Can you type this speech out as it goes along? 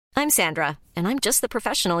I'm Sandra, and I'm just the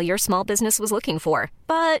professional your small business was looking for.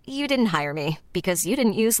 But you didn't hire me because you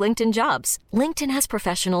didn't use LinkedIn Jobs. LinkedIn has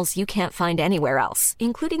professionals you can't find anywhere else,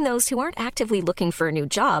 including those who aren't actively looking for a new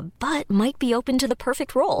job, but might be open to the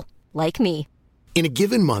perfect role, like me. In a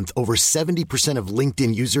given month, over 70% of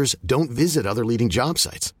LinkedIn users don't visit other leading job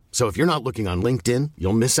sites. So if you're not looking on LinkedIn,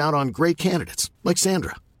 you'll miss out on great candidates like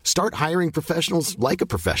Sandra. Start hiring professionals like a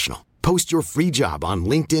professional. Post your free job on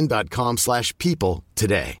linkedin.com/people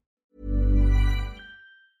today.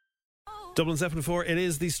 Dublin 7-4, it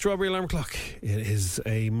is the Strawberry Alarm Clock. It is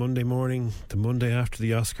a Monday morning, the Monday after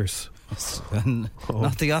the Oscars.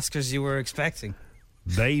 Not the Oscars you were expecting.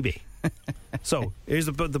 Baby. So, here's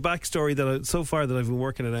the backstory that I've been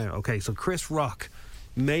working it out. Okay, so Chris Rock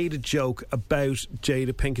made a joke about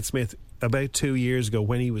Jada Pinkett Smith about 2 years ago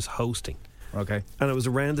when he was hosting. Okay. And it was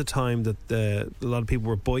around the time that a lot of people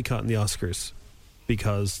were boycotting the Oscars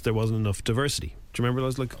because there wasn't enough diversity. Do you remember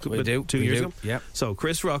those two years ago? Yeah. So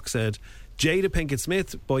Chris Rock said, Jada Pinkett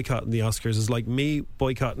Smith boycotting the Oscars is like me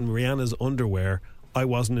boycotting Rihanna's underwear. I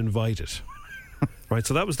wasn't invited. Right,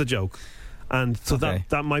 so that was the joke. And so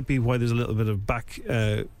that might be why there's a little bit of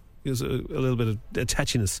there's a little bit of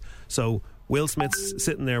touchiness. So Will Smith's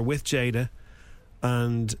sitting there with Jada,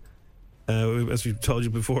 and as we've told you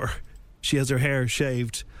before, she has her hair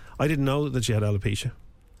shaved. I didn't know that she had alopecia.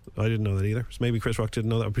 I didn't know that either. So maybe Chris Rock didn't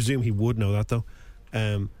know that. I presume he would know that though.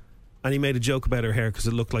 And he made a joke about her hair because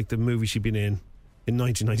it looked like the movie she'd been in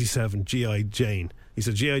 1997, G.I. Jane. He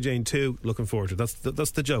said G.I. Jane 2, looking forward to it.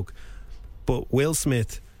 That's the joke. But Will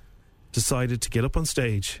Smith decided to get up on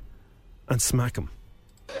stage and smack him.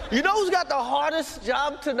 You know who's got the hardest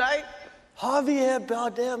job tonight? Javier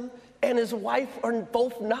Bardem and his wife are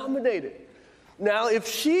both nominated. Now, if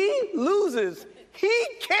she loses, he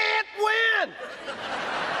can't win.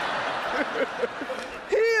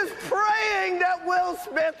 He is praying that Will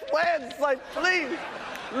Smith wins. Like, please,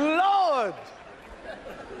 Lord.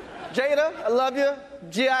 Jada, I love you.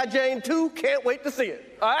 G.I. Jane 2, can't wait to see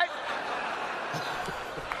it. All right?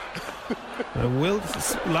 Will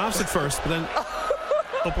laughs at first, but then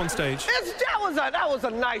up on stage. That was a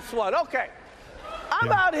nice one. Okay.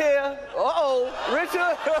 I'm out here.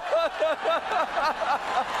 Richard.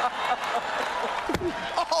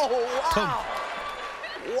 Oh, wow.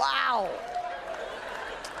 Wow.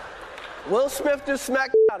 Will Smith just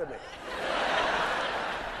smacked out of me.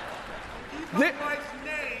 Keep my wife's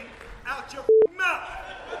name out your mouth.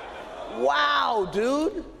 Wow,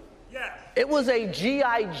 dude. Yes. It was a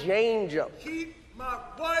G.I. Jane joke. Keep my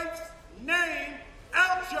wife's name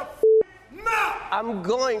out your mouth. I'm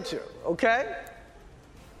going to, okay?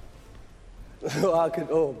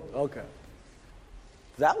 Okay.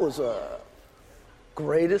 That was a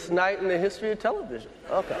greatest night in the history of television.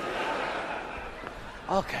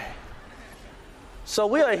 Okay. So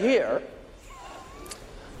we are here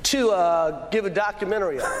to give a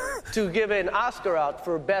documentary out, to give an Oscar out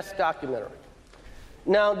for Best Documentary.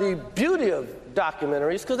 Now, the beauty of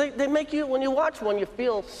documentaries, because they make you, when you watch one, you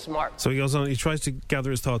feel smart. So he goes on, he tries to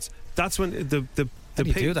gather his thoughts. That's when How do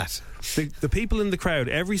you do that? The people in the crowd,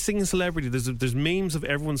 every single celebrity, there's memes of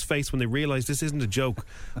everyone's face when they realise this isn't a joke.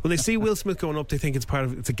 When they see Will Smith going up, they think it's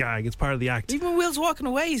a gag, it's part of the act. Even when Will's walking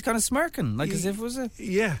away, he's kind of smirking, like as if it was a...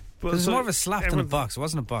 Yeah. But it was more of a slap than a box. It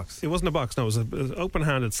wasn't a box. It wasn't a box, no. It was an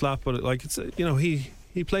open-handed slap, but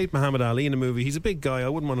he played Muhammad Ali in a movie. He's a big guy. I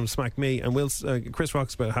wouldn't want him to smack me. And Chris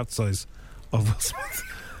Rock's about half the size of Will Smith.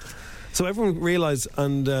 So everyone realised,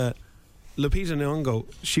 and Lupita Nyong'o,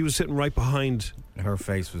 she was sitting right behind. Her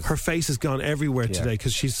face has gone everywhere today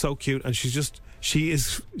because she's so cute, and she just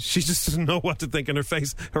doesn't know what to think. And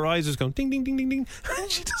her eyes just going ding ding ding ding ding.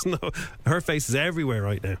 She doesn't know. Her face is everywhere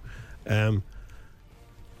right now.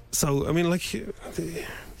 So I mean, like,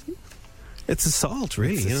 it's assault,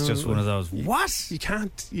 really. It's just one of those. What? You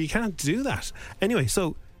can't do that. Anyway,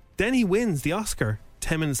 so then he wins the Oscar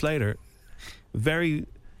 10 minutes later.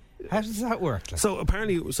 How does that work? So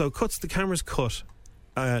apparently, the camera's cut.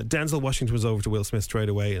 Denzel Washington was over to Will Smith straight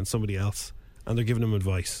away, and somebody else, and they're giving him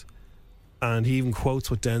advice. And he even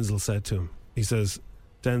quotes what Denzel said to him. He says,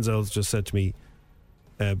 "Denzel's just said to me,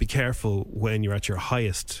 be careful when you're at your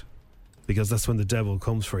highest, because that's when the devil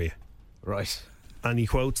comes for you." Right. And he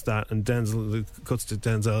quotes that, and Denzel cuts to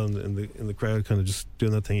Denzel in the crowd, kind of just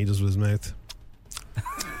doing that thing he does with his mouth.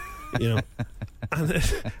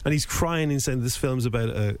 And he's crying and saying this film's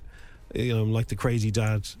about I'm like the crazy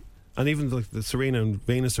dad. And even the Serena and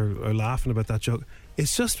Venus are laughing about that joke.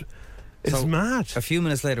 It's mad. A few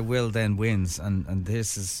minutes later, Will then wins, and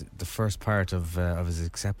this is the first part of his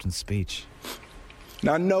acceptance speech.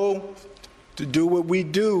 Now, know to do what we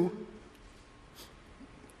do,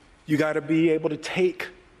 you got to be able to take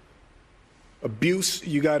abuse.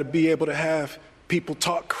 You got to be able to have people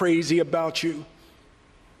talk crazy about you.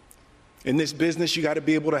 In this business, you got to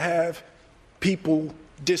be able to have people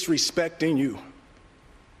disrespecting you.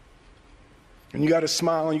 And you got to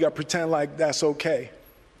smile and you got to pretend like that's okay.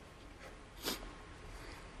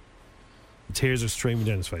 Tears are streaming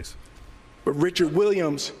down his face. But Richard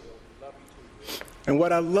Williams, and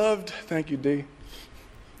what I loved, thank you, D.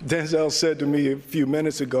 Denzel said to me a few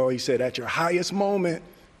minutes ago, he said, at your highest moment,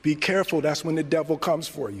 be careful, that's when the devil comes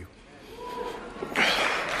for you.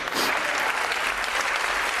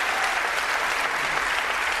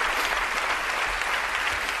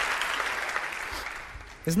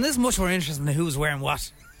 Isn't this much more interesting than who's wearing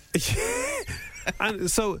what? And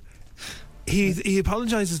so he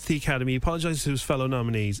apologises to the Academy, he apologises to his fellow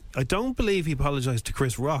nominees. I don't believe he apologised to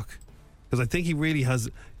Chris Rock, because I think he really has.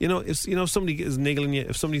 If somebody is niggling you,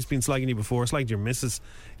 if somebody's been slagging you before, slagged your missus,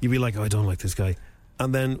 you'd be like, oh, I don't like this guy.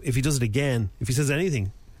 And then if he does it again, if he says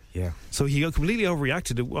anything, yeah. So he got completely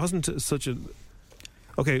overreacted. It wasn't such a.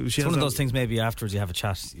 Okay, it's one of those things. Maybe afterwards you have a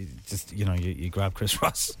chat. You just you grab Chris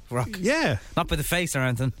Rock. Yeah, not by the face or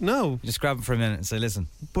anything. No, you just grab him for a minute and say, "Listen."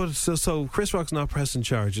 But so Chris Rock's not pressing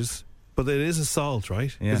charges, but it is assault,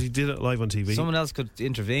 right? Yeah, because he did it live on TV. Someone else could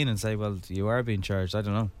intervene and say, "Well, you are being charged." I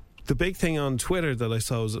don't know. The big thing on Twitter that I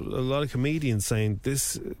saw was a lot of comedians saying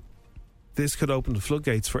this could open the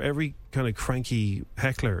floodgates for every kind of cranky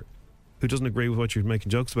heckler who doesn't agree with what you're making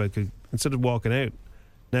jokes about. Could, instead of walking out,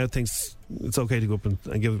 now thinks it's okay to go up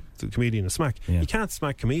and give the comedian a smack. Yeah. You can't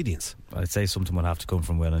smack comedians. I'd say something would have to come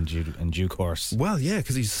from Will in due course. Well, yeah,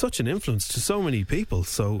 because he's such an influence to so many people.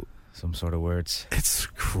 So some sort of words. It's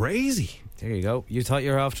crazy. There you go. You thought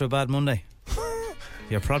you were off to a bad Monday.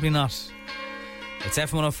 You're probably not. It's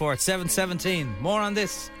F104 at 7:17. More on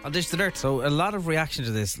this on Dish the Dirt. So a lot of reaction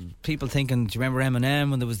to this. People thinking, do you remember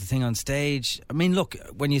Eminem when there was the thing on stage? I mean, look,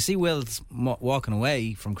 when you see Will walking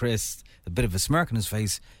away from Chris, a bit of a smirk on his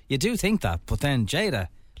face, you do think that. But then Jada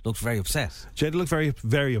looked very upset. Jada looked very,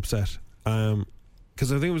 very upset.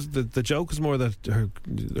 Because I think it was the joke was more that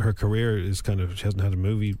her career is kind of, she hasn't had a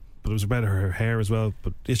movie, but it was about her hair as well.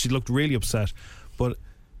 But she looked really upset. But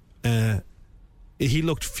he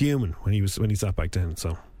looked fuming when he sat back down.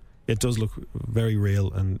 So it does look very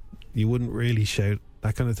real, and you wouldn't really shout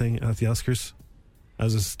that kind of thing at the Oscars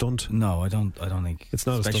as a stunt. No, I don't think it's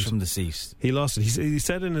not, especially a stunt. From the seat. He lost it. He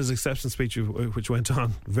said in his acceptance speech, which went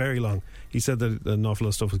on very long, he said that an awful lot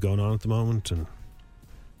of stuff was going on at the moment. And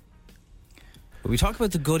we talk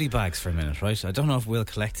about the goodie bags for a minute, right? I don't know if Will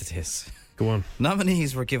collected his. Go on.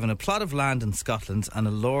 Nominees were given a plot of land in Scotland and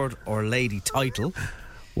a Lord or Lady title.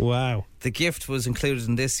 Wow. The gift was included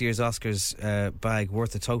in this year's Oscars bag,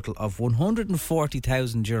 worth a total of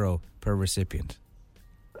 €140,000 per recipient.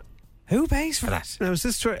 Who pays for that? Now, is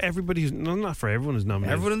this for everybody? No, not for everyone who's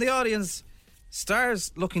nominated. Everyone in the audience.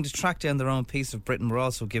 Stars looking to track down their own piece of Britain were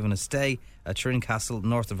also given a stay at Tyrone Castle,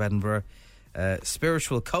 north of Edinburgh.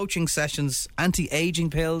 Spiritual coaching sessions, anti-aging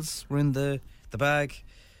pills were in the bag,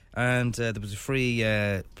 and there was a free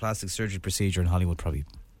plastic surgery procedure in Hollywood. Probably,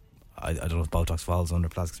 I don't know if Botox falls under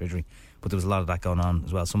plastic surgery, but there was a lot of that going on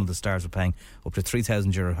as well. Some of the stars were paying up to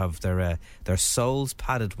 €3,000 to have their soles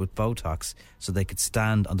padded with Botox so they could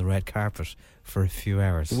stand on the red carpet for a few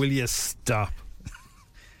hours. Will you stop?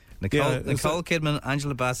 Nicole Kidman,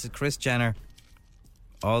 Angela Bassett, Kris Jenner,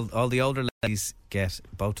 all the older ladies get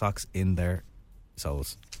Botox in their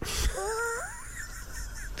soles.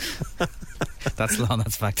 That's law,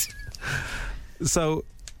 that's fact. So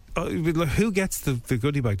who gets the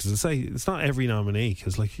goodie bag? Does it say? It's not every nominee,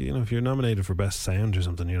 because if you're nominated for best sound or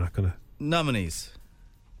something, you're not going to. Nominees.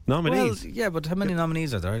 Well, yeah, but how many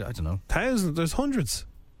nominees are there? I don't know. Thousands. There's hundreds.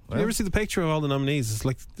 Well, you ever see the picture of all the nominees? It's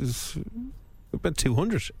like there's about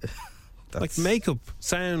 200. Like makeup,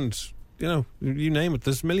 sound, you name it.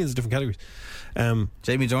 There's millions of different categories.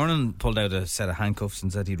 Jamie Dornan pulled out a set of handcuffs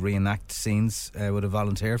and said he'd reenact scenes with a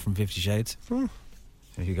volunteer from 50 Shades. There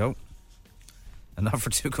you go. And not for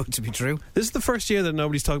too good to be true. This is the first year that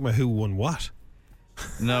nobody's talking about who won what.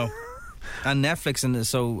 No. And Netflix, and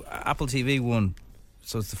so Apple TV won.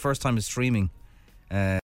 So it's the first time it's streaming.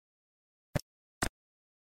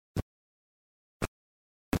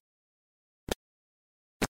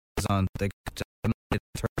 On they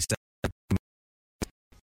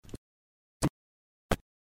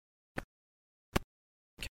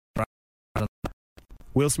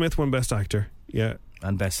Will Smith won Best Actor, yeah,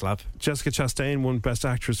 and Best Slap. Jessica Chastain won Best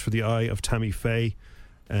Actress for The Eye of Tammy Faye.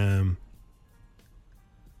 No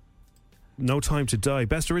Time to Die.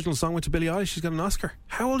 Best Original Song went to Billie Eilish. She's got an Oscar.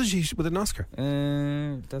 How old is she with an Oscar?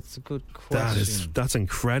 That's a good question. That's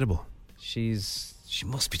incredible. She's She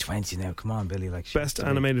must be 20 now. Come on, Billy. Like, Best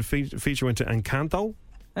animated feature went to Encanto.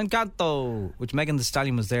 Encanto, which Megan Thee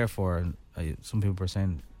Stallion was there for. And some people were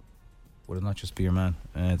saying, would it not just be your man?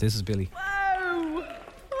 This is Billy. Whoa!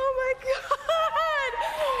 Oh my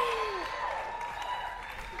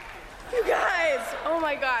God! You guys! Oh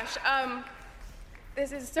my gosh!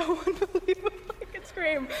 This is so unbelievable. I could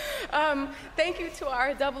scream. Thank you to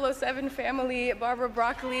our 007 family, Barbara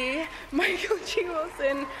Broccoli, Michael G.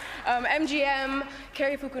 Wilson, MGM,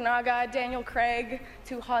 Cary Fukunaga, Daniel Craig,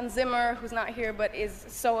 to Hans Zimmer, who's not here but is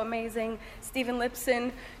so amazing, Stephen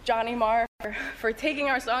Lipson, Johnny Marr, for taking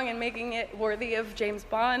our song and making it worthy of James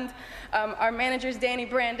Bond. Our managers, Danny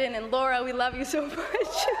Brandon and Laura, we love you so much.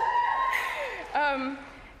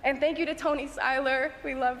 And thank you to Tony Seiler,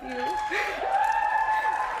 we love you.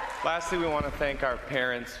 Lastly, we want to thank our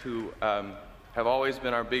parents who have always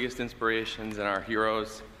been our biggest inspirations and our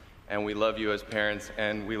heroes, and we love you as parents,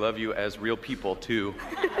 and we love you as real people, too.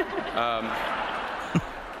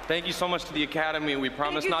 Thank you so much to the Academy. We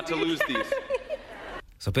promise not to lose these.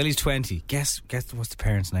 So Billy's 20. Guess what the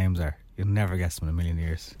parents' names are. You'll never guess them in a million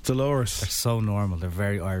years. Dolores. They're so normal. They're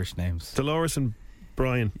very Irish names. Dolores and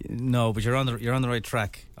Brian. No, but you're on the right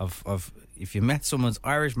track of if you met someone's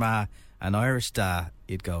Irish ma and Irish da,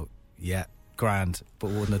 you'd go, yeah, grand,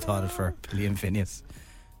 but wouldn't have thought it for Billy and Phineas.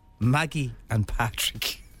 Maggie and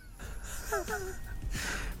Patrick.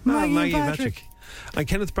 Maggie and Patrick. And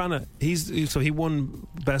Kenneth Branagh, he won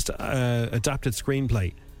Best Adapted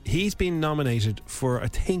Screenplay. He's been nominated for, I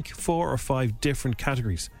think, 4 or 5 different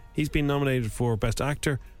categories. He's been nominated for Best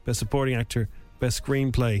Actor, Best Supporting Actor, Best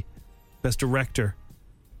Screenplay, Best Director,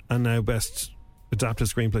 and now Best Adapted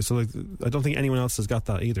Screenplay. So I don't think anyone else has got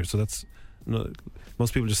that either. So that's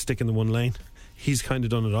most people just stick in the one lane. He's kind of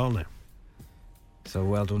done it all now. So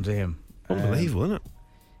well done to him. Unbelievable, isn't it?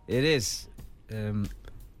 It is. It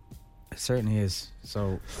certainly is.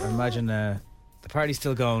 So I imagine the party's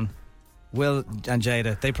still going. Will and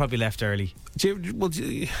Jada, they probably left early. Will's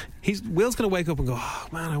going to wake up and go, oh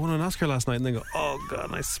man, I won an Oscar last night, and then go, oh god,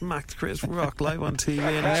 and I smacked Chris Rock live on TV.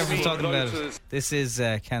 And everyone's talking about it. This is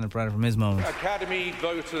Kenneth Branagh from his moment. Academy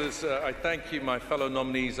voters, I thank you, my fellow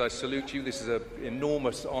nominees. I salute you. This is an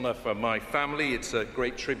enormous honour for my family. It's a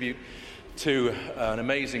great tribute to an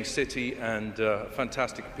amazing city and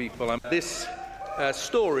fantastic people. This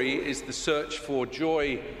story is the search for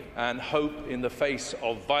joy and hope in the face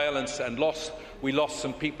of violence and loss. We lost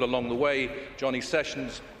some people along the way. Johnny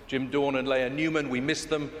Sessions, Jim Dornan and Leah Newman, we miss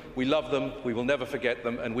them, we love them, we will never forget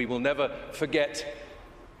them, and we will never forget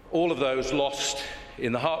all of those lost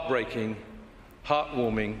in the heartbreaking,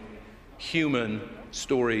 heartwarming, human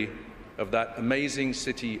story of that amazing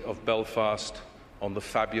city of Belfast on the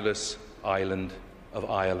fabulous island of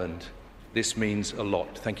Ireland. This means a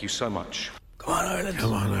lot. Thank you so much. Come on, Ireland.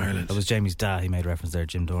 Come on, Ireland. That was Jamie's dad. He made reference there,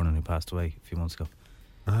 Jim Dornan, who passed away a few months ago.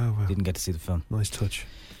 Oh, well. Didn't get to see the film. Nice touch.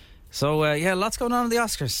 So, lots going on in the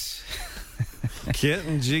Oscars.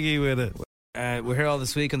 Getting jiggy with it. We're here all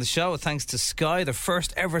this week on the show thanks to Sky, the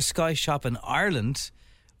first ever Sky shop in Ireland,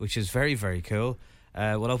 which is very, very cool.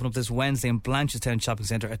 We'll open up this Wednesday in Blanchardstown Shopping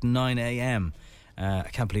Centre at 9 a.m. I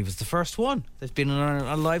can't believe it's the first one. That's been in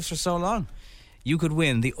our lives for so long. You could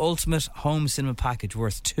win the ultimate home cinema package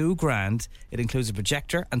worth $2,000. It includes a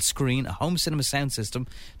projector and screen, a home cinema sound system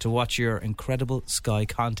to watch your incredible Sky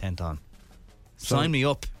content on. Sign me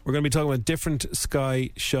up. We're going to be talking about different Sky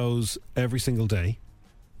shows every single day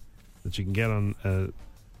that you can get on a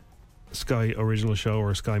Sky original show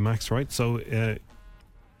or Sky Max, right? So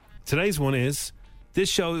today's one is, this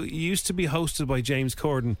show used to be hosted by James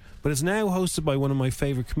Corden, but it's now hosted by one of my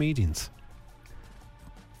favourite comedians.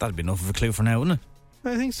 That'd be enough of a clue for now, wouldn't it?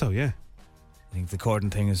 I think so, yeah. I think the Corden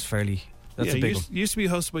thing is fairly... That's a big one. Used to be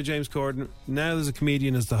hosted by James Corden. Now there's a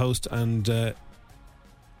comedian as the host, and I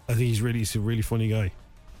think he's a really funny guy.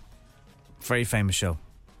 Very famous show.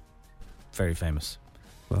 Very famous.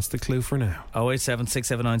 That's the clue for now. 087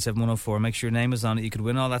 679 7104. Make sure your name is on it. You could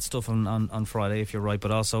win all that stuff on Friday if you're right, but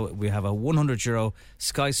also we have a €100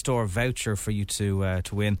 Sky Store voucher for you to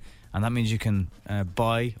win, and that means you can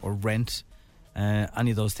buy or rent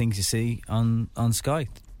any of those things you see on Sky,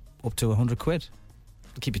 up to £100. It'll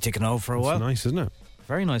keep you ticking over for a while. Nice, isn't it?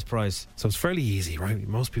 Very nice prize. So it's fairly easy, right?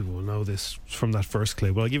 Most people will know this from that first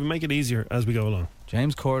clue, but I'll make it easier as we go along.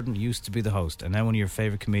 James Corden used to be the host, and now one of your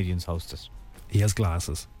favourite comedians hosts it. He has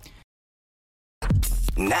glasses.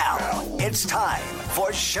 Now it's time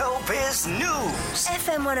for Showbiz News.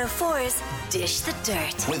 FM 104's Dish the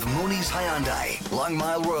Dirt. With Mooney's Hyundai, Long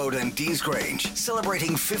Mile Road and Dean's Grange.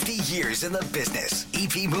 Celebrating 50 years in the business.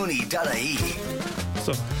 epmooney.ie.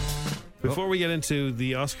 So, Before we get into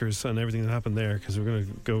the Oscars and everything that happened there, because we're going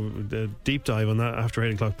to go deep dive on that after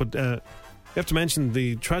 8 o'clock, but you have to mention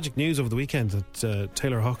the tragic news over the weekend that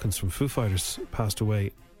Taylor Hawkins from Foo Fighters passed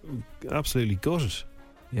away. Absolutely gutted.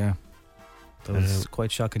 Yeah. That was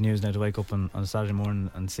quite shocking news now to wake up on a Saturday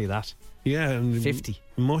morning and see that. Yeah, and 50.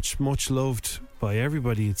 Much loved by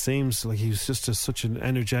everybody. It seems like he was just such an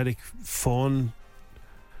energetic, fun,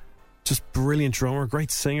 just brilliant drummer,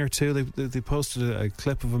 great singer too. They posted a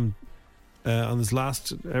clip of him on his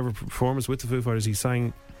last ever performance with the Foo Fighters. He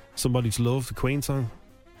sang "Somebody to Love," the Queen song.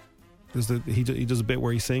 He does a bit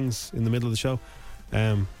where he sings in the middle of the show.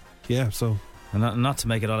 So. And not to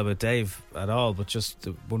make it all about Dave at all, but just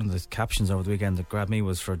one of the captions over the weekend that grabbed me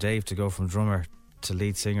was for Dave to go from drummer to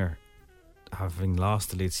lead singer, having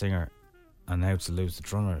lost the lead singer, and now to lose the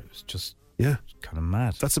drummer. It was just kind of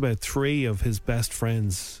mad. That's about 3 of his best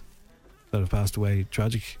friends that have passed away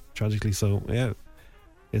tragically. So yeah,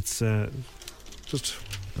 it's just.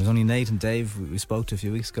 It was only Nate and Dave we spoke to a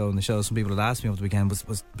few weeks ago on the show. Some people had asked me over the weekend,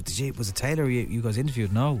 was it Taylor you guys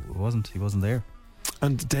interviewed? No, it wasn't. He wasn't there.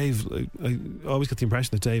 And Dave, I always got the impression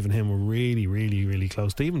that Dave and him were really, really, really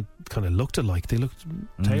close. They even kind of looked alike. Taylor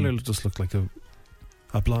just looked like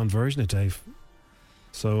a blonde version of Dave.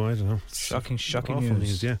 So I don't know. Shocking Awful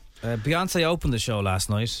news. Yeah. Beyonce opened the show last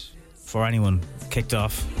night for anyone kicked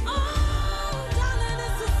off.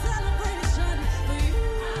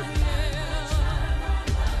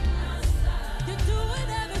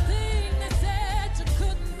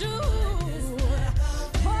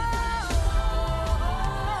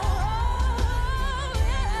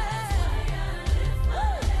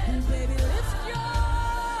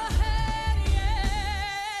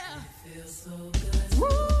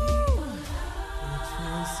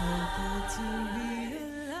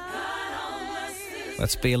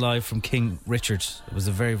 Let's Be Alive from King Richard. It was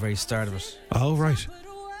the very, very start of it. Oh, right.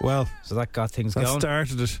 Well, so that got things that going.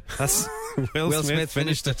 Started it. That's Will Smith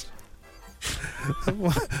finished it.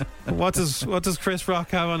 What does Chris Rock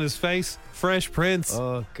have on his face? Fresh Prince.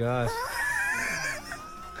 Oh God.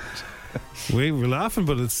 We were laughing,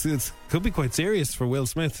 but it could be quite serious for Will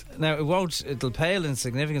Smith. Now it'll pale in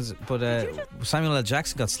significance, but Samuel L.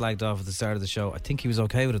 Jackson got slagged off at the start of the show. I think he was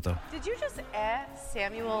okay with it though. Did you just add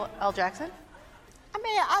Samuel L. Jackson? I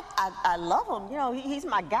mean, I love him. You know, he's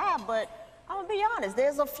my guy, but I'm gonna be honest.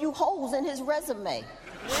 There's a few holes in his resume.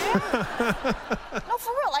 No,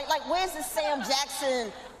 for real. Like, where's the Sam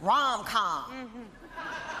Jackson rom-com? Mm-hmm.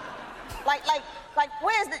 Like,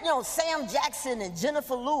 where's the Sam Jackson and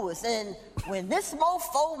Jennifer Lewis and when this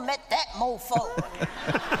mofo met that mofo?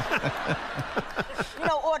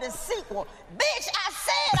 Or the sequel. Bitch, I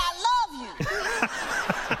said I love you.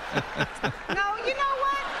 No, you know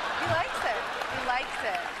what? He likes it.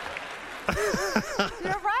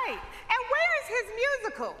 You're right. And where is his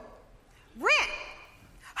musical? Rent.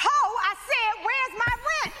 Ho, I said, where's my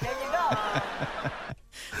rent? There you go.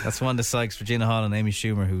 That's Wanda Sykes, Regina Hall, and Amy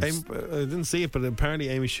Schumer. I didn't see it, but apparently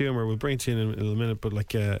Amy Schumer, we'll bring it to you in a minute, but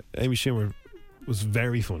Amy Schumer was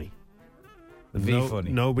very funny. Very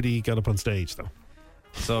funny. Nobody got up on stage, though.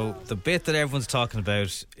 So the bit that everyone's talking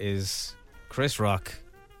about is Chris Rock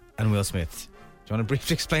and Will Smith. Do you want to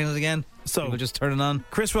briefly explain it again? So we'll just turn it on.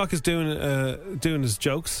 Chris Rock is doing his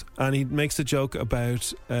jokes, and he makes a joke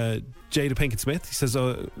about Jada Pinkett Smith. He says,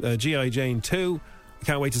 G.I. Jane 2, I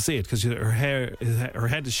can't wait to see it because her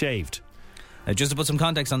head is shaved. Just to put some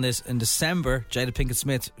context on this, in December, Jada Pinkett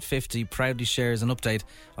Smith, 50, proudly shares an update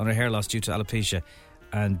on her hair loss due to alopecia.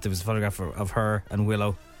 And there was a photograph of her and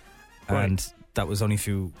Willow, and that was only a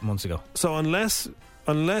few months ago. So unless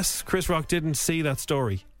Chris Rock didn't see that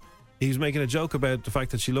story, he was making a joke about the fact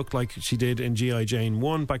that she looked like she did in G.I. Jane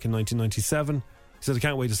 1 back in 1997. He said, I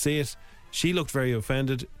can't wait to see it. She looked very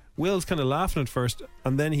offended. Will's kind of laughing at first,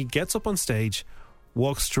 and then he gets up on stage,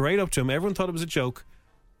 walks straight up to him. Everyone thought it was a joke,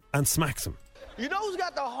 and smacks him. You know who's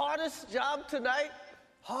got the hardest job tonight?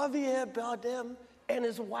 Javier Bardem and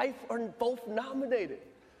his wife are both nominated.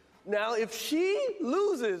 Now, if she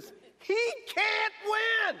loses, he can't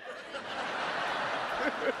win.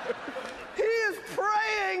 He is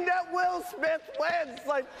praying that Will Smith wins.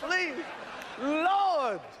 Like, please,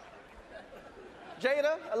 Lord.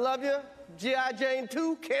 Jada, I love you. G.I. Jane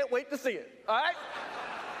 2, can't wait to see it. All right?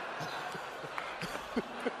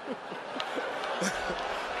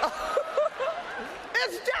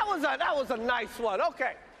 That was a nice one.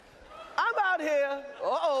 Okay. I'm out here.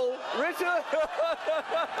 Richard.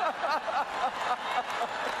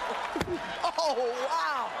 Oh,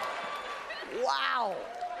 wow. Wow.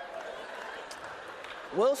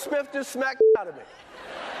 Will Smith just smacked out of me.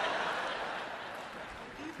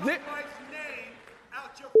 Keep my wife's name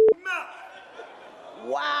out your mouth.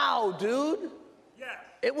 Wow, dude. Yes.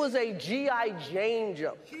 It was a G.I. Jane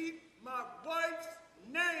joke. Keep my wife's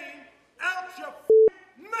name out your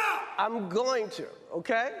mouth. I'm going to,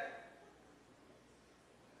 okay?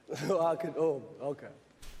 Okay.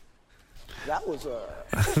 That was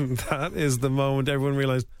That is the moment everyone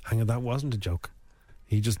realised, hang on, that wasn't a joke.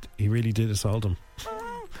 He really did assault him.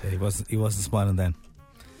 Yeah, he wasn't smiling then.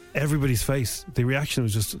 Everybody's face, the reaction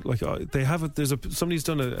was just like, they have it. Somebody's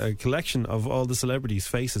done a collection of all the celebrities'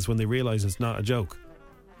 faces when they realise it's not a joke.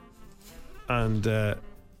 And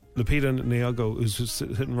Lupita Nyong'o, who's just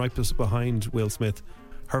sitting right behind Will Smith,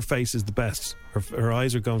 her face is the best. Her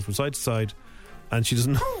eyes are going from side to side, and she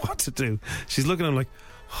doesn't know what to do. She's looking at him like,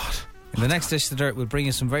 what? In the next Dish the Dirt, we'll bring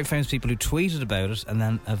you some very famous people who tweeted about it and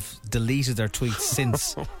then have deleted their tweets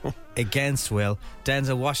since against Will.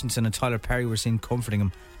 Denzel Washington and Tyler Perry were seen comforting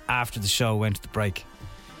him after the show went to the break.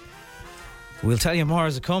 We'll tell you more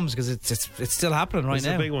as it comes, because it's still happening right now.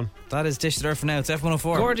 It's a big one. That is Dish the Dirt for now. It's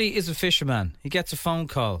F104. Gordy is a fisherman. He gets a phone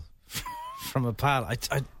call from a pal. I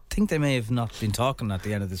think they may have not been talking at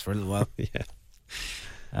the end of this for a little while. Yeah.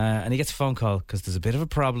 And he gets a phone call because there's a bit of a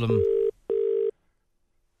problem.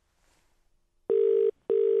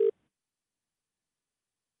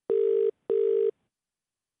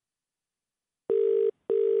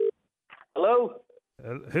 Hello?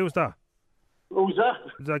 Who's that? Who's that?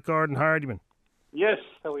 Is that Gordon Hardiman? Yes.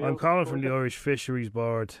 How are you? I'm calling from the Irish Fisheries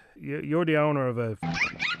Board. You're the owner of a... Is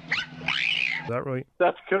that right?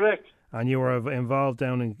 That's correct. And you were involved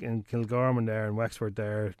down in Kilgorman there, in Wexford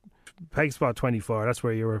there. Peg spot 24, that's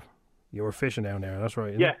where you were fishing down there, that's right,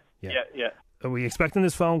 isn't yeah. it? Yeah. Are we expecting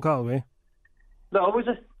this phone call, were you? No, was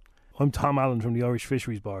it? I'm Tom Allen from the Irish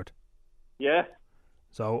Fisheries Board. Yeah.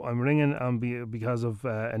 So I'm ringing because of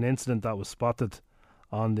an incident that was spotted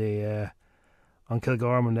on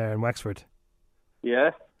Kilgorman there in Wexford.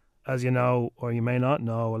 Yeah. As you know, or you may not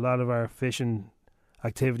know, a lot of our fishing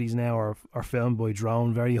activities now are filmed by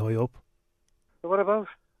drone very high up. What about?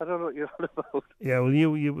 I don't know what you're on about. Yeah, well,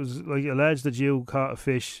 you was like alleged that you caught a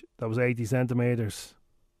fish that was 80 centimetres.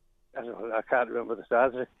 I can't remember the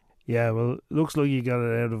size of it. Yeah, well, it looks like you got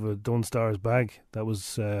it out of a Dunstar's bag. That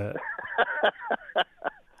was.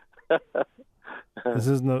 This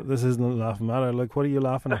isn't a laughing matter. Like, what are you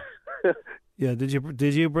laughing at? Yeah, did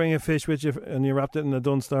you bring a fish with you and you wrapped it in a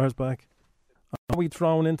Dunstar's bag? Are we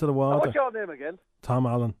thrown into the water? What's your name again? Tom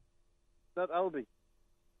Allen. Not Aldi.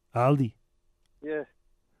 Aldi. Yeah.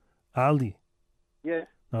 Aldi. Yeah.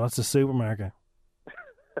 No, that's a supermarket.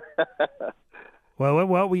 Well,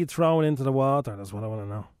 what were you throwing into the water? That's what I want to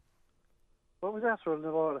know. What was that thrown in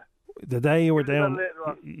the water? The day you were down, later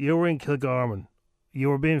on. you were in Kilgorman. You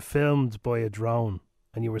were being filmed by a drone,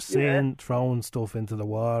 and you were seen throwing stuff into the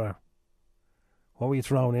water. What were you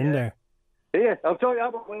throwing in there? Yeah, I'll tell you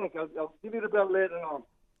about work. I'll give you the bell later on.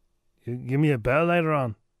 You give me a bell later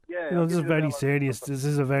on. Yeah. You know, this is very serious. This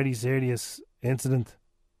is a very serious incident.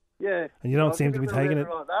 Yeah. And you don't seem to be taking it.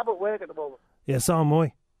 I'm at work at the moment. Yeah, so am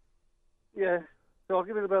I. Yeah. So I'll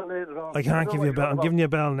give you the bell later on. I can't give you a bell. I'm giving you a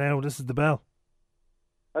bell now. This is the bell.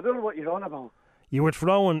 I don't know what you're on about. You were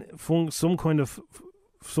throwing some kind of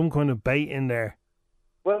bait in there.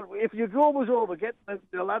 Well, if your drone was over, get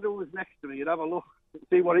the lad who was next to me and have a look and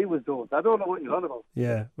see what he was doing. I don't know what you're on about.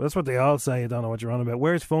 Yeah, that's what they all say. I don't know what you're on about.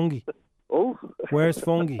 Where's Fungi? Oh? Where's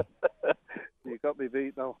Fungi? You got me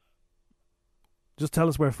beat now. Just tell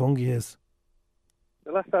us where Fungi is.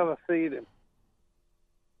 The last time I seen him,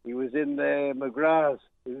 he was in McGrath's.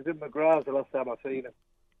 He was in McGrath's the last time I seen him.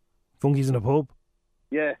 Fungi's in a pub?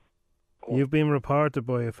 Yeah. You've been reported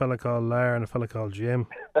by a fella called Lar and a fella called Jim.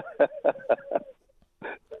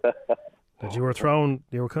 That you were throwing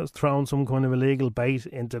some kind of illegal bait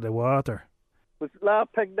into the water. Was Lar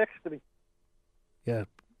Peg next to me? Yeah,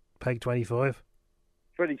 Peg 25.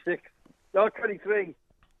 26. No, 23.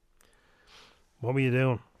 What were you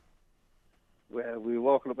doing? Well, we were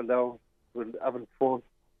walking up and down, we were having fun.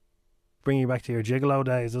 Bring you back to your gigolo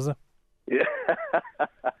days, does it? Yeah.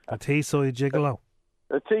 A Teesside gigolo.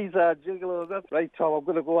 A Teesside gigolo, that's right, Tom. I'm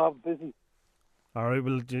going to go out busy. All right,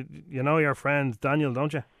 well, you know your friend Daniel,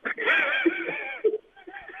 don't you?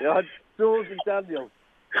 Yeah, George and Daniel.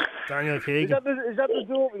 Daniel Keegan. Is that the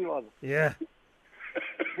dopey one? Yeah.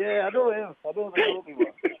 Yeah, I know him. I know the dopey one.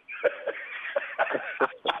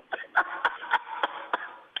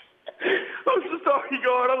 I'm so sorry,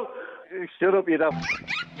 Gordon. Shut up, you dumb.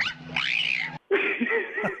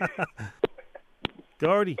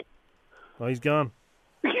 Gordy. Oh, he's gone.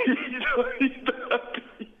 He's not happy.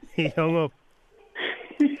 He hung up.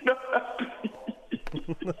 He's not happy.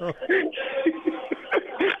 No.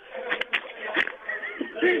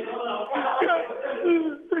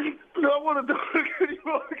 No, I want to do it.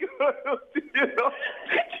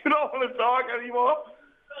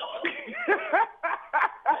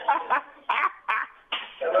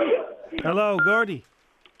 Hello, Gordy.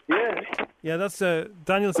 Yeah. Yeah, that's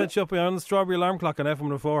Daniel set you up on the Strawberry Alarm Clock on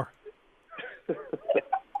F104.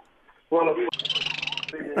 What a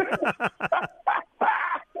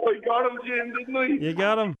I got him, Jim, didn't I? You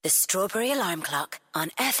got him. The Strawberry Alarm Clock on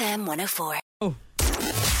FM 104.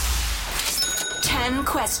 10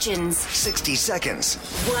 questions. 60 seconds.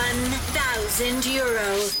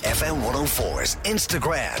 €1,000. FM 104's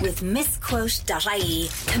Instagram. With misquote.ie.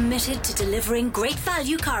 Committed to delivering great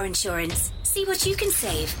value car insurance. See what you can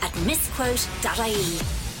save at misquote.ie.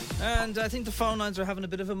 And I think the phone lines are having a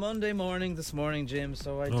bit of a Monday morning this morning, Jim,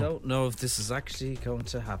 so I don't know if this is actually going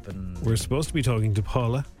to happen. We're supposed to be talking to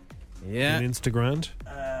Paula. Yeah. On Instagram.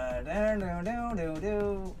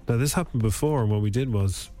 Now, this happened before, and what we did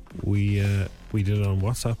was we did it on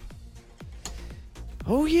WhatsApp.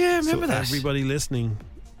 Oh, yeah, remember so that? Everybody listening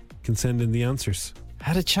can send in the answers.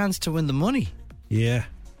 Had a chance to win the money. Yeah.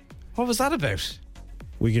 What was that about?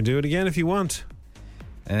 We can do it again if you want.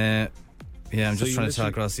 Yeah, I'm just trying to tell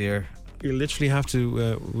across the air. You literally have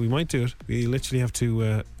to, we might do it. You literally have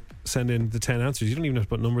to send in the 10 answers. You don't even have to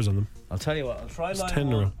put numbers on them. I'll tell you what, I'll try line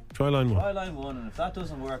 10 one. Try line one. Try line one, and if that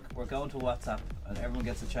doesn't work, we're going to WhatsApp, and everyone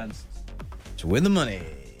gets a chance to win the money.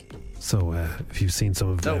 So, if you've seen some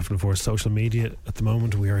of F104's social media at the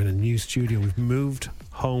moment, we are in a new studio. We've moved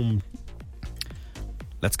home.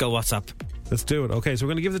 Let's go WhatsApp. Let's do it. Okay, so we're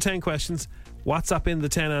going to give the 10 questions. WhatsApp in the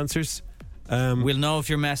 10 answers. We'll know if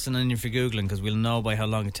you're messing and if you're Googling, because we'll know by how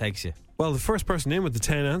long it takes you. Well, the first person in with the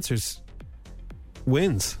 10 answers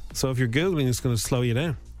wins. So if you're Googling, it's going to slow you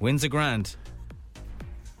down. Wins $1,000.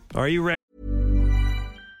 Are you ready?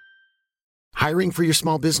 Hiring for your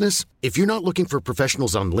small business? If you're not looking for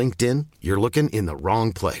professionals on LinkedIn, you're looking in the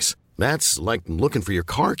wrong place. That's like looking for your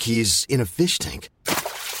car keys in a fish tank.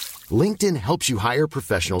 LinkedIn helps you hire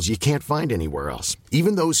professionals you can't find anywhere else,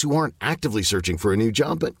 even those who aren't actively searching for a new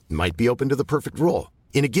job but might be open to the perfect role.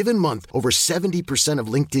 In a given month, over 70% of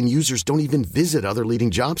LinkedIn users don't even visit other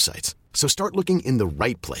leading job sites. So start looking in the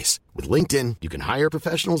right place. With LinkedIn, you can hire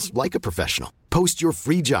professionals like a professional. Post your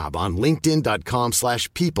free job on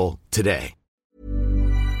linkedin.com/people today.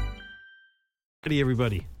 Ready,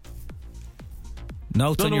 everybody?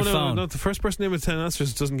 Notes on your phone. No, the first person in with 10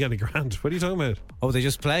 answers doesn't get $1,000. What are you talking about? Oh, they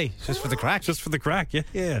just play? Just for the crack? Just for the crack,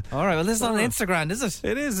 yeah. All right, well, this is on Instagram, is it?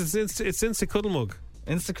 It is. It's Insta Cuddle Mug.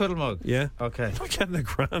 Insta Cuddle Mug? Yeah. Okay. I'm not getting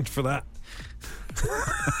 $1,000 for that.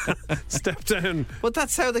 Step down. But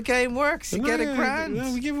that's how the game works. You get $1,000.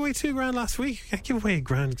 No, we gave away $2,000 last week. You can't give away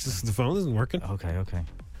 $1,000 just the phone isn't working. Okay.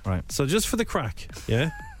 Right. So just for the crack, yeah?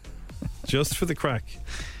 Just for the crack.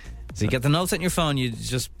 So you get the notes on your phone, you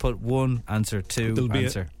just put one answer, There'll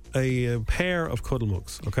answer. Be a pair of cuddle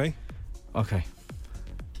mugs, okay? Okay.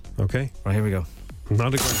 Okay. Right, here we go.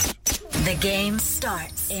 Not $1,000. The game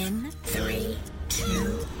starts in 3,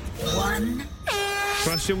 2, 1.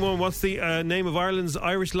 Question 1. What's the name of Ireland's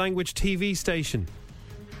Irish language TV station?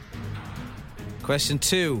 Question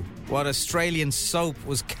 2. What Australian soap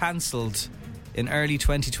was cancelled in early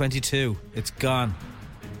 2022? It's gone.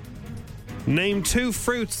 Name 2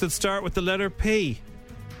 fruits that start with the letter P.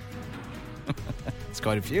 It's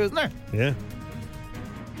quite a few, isn't there? Yeah.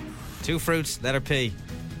 2 fruits, letter P.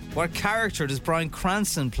 What character does Bryan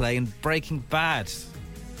Cranston play in Breaking Bad?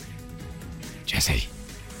 Jesse.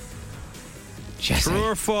 True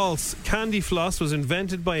or false? Candy floss was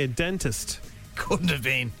invented by a dentist. Couldn't have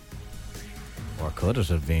been. Or could it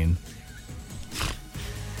have been?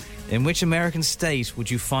 In which American state would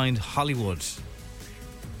you find Hollywood?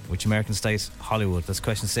 Which American state? Hollywood. That's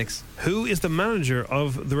question 6. Who is the manager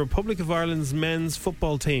of the Republic of Ireland's men's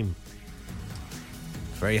football team?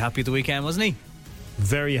 Very happy at the weekend, wasn't he?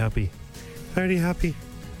 Very happy. Very happy.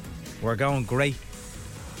 We're going great.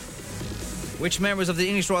 Which members of the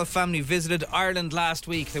English royal family visited Ireland last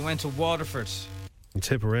week? They went to Waterford. And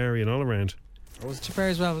Tipperary and all around. Oh, was it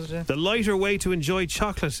Tipperary as well, was it? The lighter way to enjoy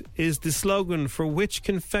chocolate is the slogan for which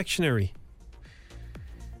confectionery?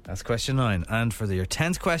 That's question 9. And for your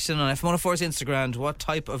 10th question on F104's Instagram, what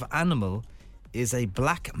type of animal is a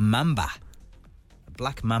black mamba? A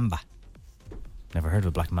black mamba. Never heard of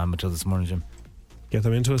a black mamba till this morning, Jim. Get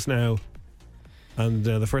them into us now. And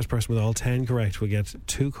the first person with all 10 correct will get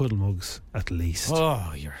 2 cuddle mugs at least.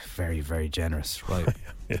 Oh, you're very, very generous. Right.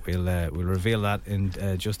 Yeah. We'll reveal that in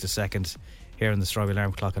just a second here on the Strawberry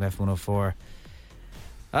Alarm Clock on F104.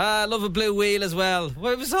 I love a blue wheel as well.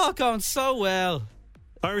 Well, it was all going so well.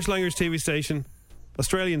 Irish language TV station,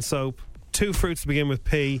 Australian soap, 2 fruits to begin with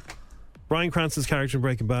P, Bryan Cranston's character in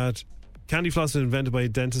Breaking Bad, candy floss was invented by a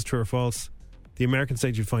dentist, true or false, the American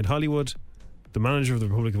state you'd find Hollywood, the manager of the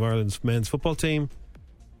Republic of Ireland's men's football team,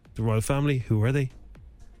 the royal family, who are they?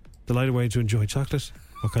 The lighter way to enjoy chocolate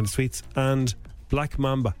What kind of sweets? And Black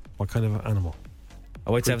Mamba, what kind of animal?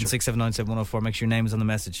 087-679-7104. Make sure your name is on the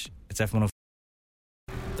message. It's F104.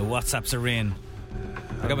 The WhatsApps are in.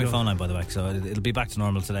 I got my phone line, by the way, so it'll be back to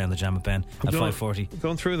normal today on the Jam at Ben at 5:40.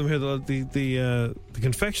 Going through them here, the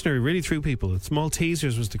confectionery really threw people. It's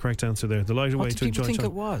Maltesers was the correct answer there. The lighter way to enjoy. What did people think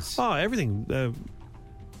it was? Oh, everything.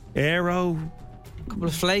 Aero, a couple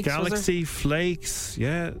of flakes, Galaxy flakes.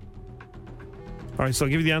 Yeah. All right, so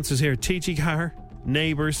I'll give you the answers here. TG Car,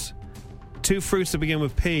 Neighbours, 2 fruits that begin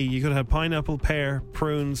with P. You could have pineapple, pear,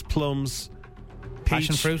 prunes, plums, peach,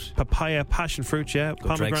 passion fruit, papaya, passion fruit. Yeah,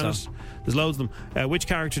 pomegranate. There's loads of them. Which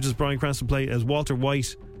character does Bryan Cranston play as Walter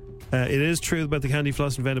White? It is true about the candy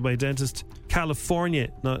floss invented by a dentist.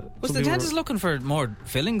 California. Was the dentist looking for more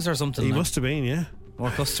fillings or something? He must have been, yeah.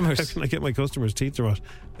 More customers. How can I get my customers' teeth to rot?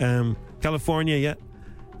 California, yeah.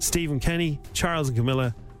 Stephen Kenny, Charles and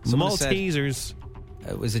Camilla, Maltesers.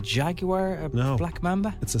 Was it Jaguar? No. Black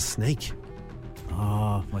Mamba? It's a snake.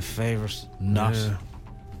 Oh, my favourite. Not. Yeah.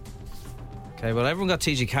 Okay, well, everyone got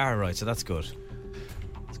TG Car right, so that's good.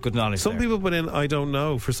 It's good knowledge. Some people put in I don't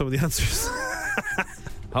know for some of the answers.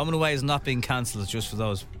 Home and Away is not being cancelled. It's just for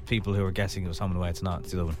those people who are guessing it was Home and Away. It's not.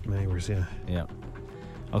 It's the other one. Neighbours, yeah. Yeah.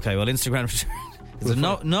 Okay, well, Instagram.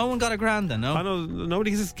 No one got a grand then, no? I know nobody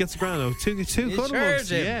gets a grand though. Two good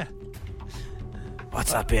ones. Yeah.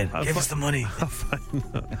 What's that been? Give us the money.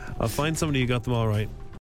 I'll find somebody who got them all right.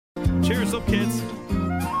 Cheers up, kids.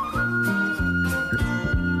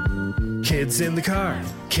 Kids in the car,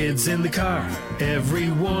 kids in the car.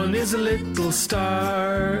 Everyone is a little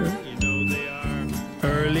star. You know they are.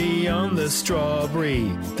 Early on the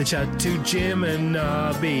strawberry, they chat to Jim and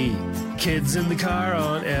Nobby. Kids in the car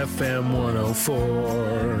on FM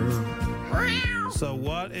 104. So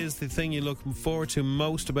what is the thing you're looking forward to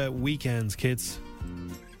most about weekends, kids?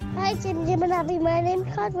 Hi, Jim and Nobby. My name's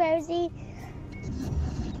called Rosie.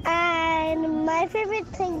 And my favourite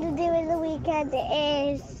thing to do in the weekend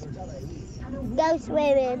is go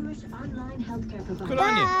swimming. Good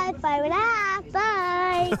Bye. Bye.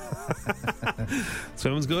 Bye.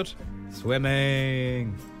 Swimming's good.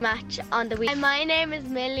 Swimming. Match on the weekend. My name is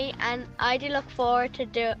Millie, and I do look forward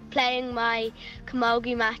to playing my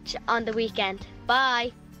camogie match on the weekend.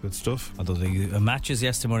 Bye. Good stuff. Although the matches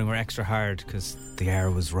yesterday morning were extra hard because the air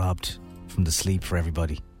was robbed from the sleep for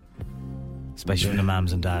everybody. Especially from the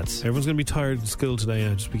mums and dads. Everyone's going to be tired in school today,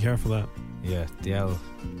 yeah. Just be careful of that. Yeah, the owl.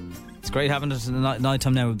 It's great having it in the night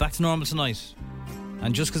time now. We're back to normal tonight.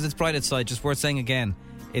 And just because it's bright outside, just worth saying again,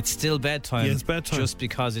 it's still bedtime. Yeah, it's bedtime. Just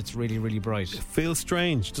because it's really, really bright. It feels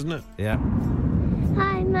strange, doesn't it? Yeah.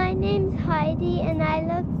 Hi, my name's Heidi, and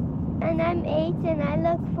I'm 8, and I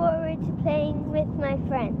look forward to playing with my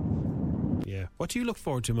friends. Yeah. What do you look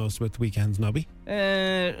forward to most about the weekends, Nobby?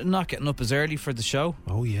 Not getting up as early for the show.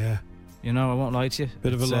 Oh, yeah. You know, I won't lie to you.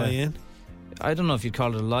 Bit of a lie-in? I don't know if you'd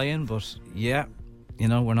call it a lie-in, but yeah, you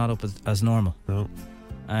know, we're not up as normal. No.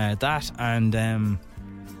 That and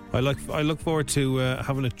I look forward to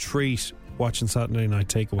having a treat watching Saturday Night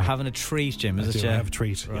Takeaway. Having a treat, Jim, is it? I have a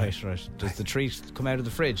treat. Right. Does the treat come out of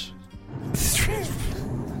the fridge?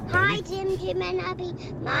 Hi, Jim and Abby.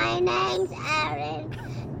 My name's Aaron,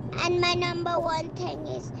 and my number one thing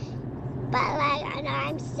is ballet, and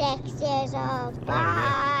I'm 6 years old.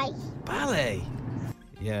 Bye. Ballet?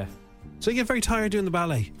 Yeah. So you get very tired doing the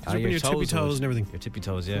ballet. Your tippy toes and everything. Your tippy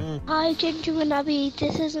toes, yeah. Hi, Jim and Abby.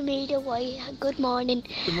 This is Anita White. Good morning.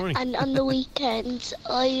 Good morning. And on the weekends,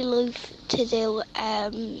 I love to do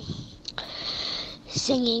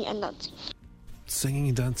singing and dancing. Singing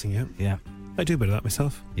and dancing, yeah. Yeah. I do a bit of that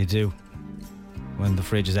myself. You do. When the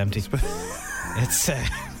fridge is empty. It's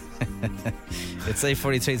it's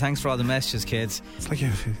 8:43. Thanks for all the messages, kids. It's like you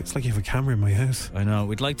have a camera in my house. I know.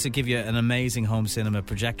 We'd like to give you an amazing home cinema,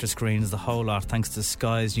 projector screens, the whole lot, thanks to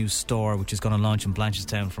Sky's new store, which is going to launch in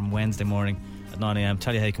Blanchardstown from Wednesday morning at 9 a.m.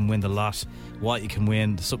 Tell you how you can win the lot, what you can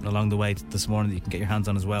win, something along the way this morning that you can get your hands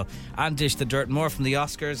on as well. And Dish the Dirt, more from the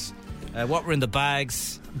Oscars. What were in the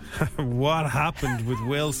bags? What happened with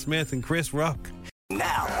Will Smith and Chris Rock?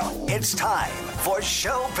 Now it's time for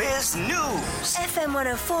Showbiz News. FM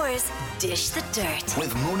 104's Dish the Dirt.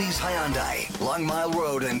 With Mooney's Hyundai, Long Mile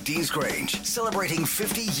Road and Dean's Grange. Celebrating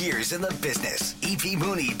 50 years in the business.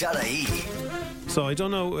 epmooney.ie. So I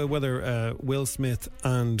don't know whether Will Smith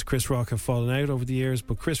and Chris Rock have fallen out over the years,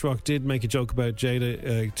 but Chris Rock did make a joke about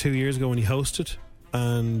Jada 2 years ago when he hosted,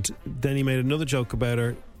 and then he made another joke about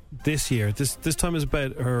her this year. This time is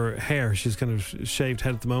about her hair. She's kind of shaved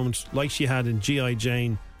head at the moment, like she had in G.I.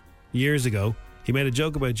 Jane years ago. He made a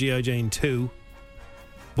joke about G.I. Jane 2,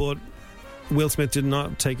 but Will Smith did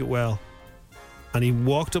not take it well, and he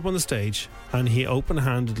walked up on the stage and he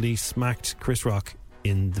open-handedly smacked Chris Rock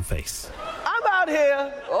in the face. I'm out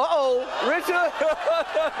here. Richard.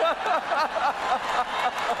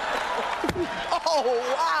 Oh,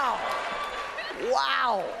 wow.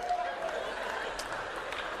 Wow.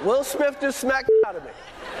 Will Smith just smacked out of me.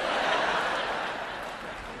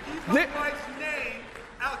 Keep my wife's name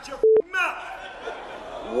out your mouth.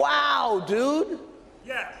 Wow, dude.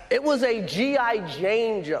 Yes. It was a G.I.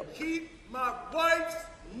 Jane jump. Keep my wife's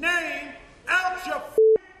name out your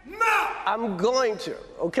mouth. I'm going to,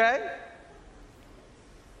 okay?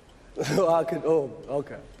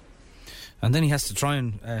 Okay. And then he has to try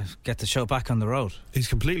and get the show back on the road. He's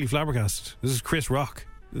completely flabbergasted. This is Chris Rock.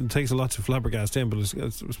 It takes a lot to flabbergast him, but I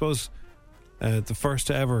suppose the first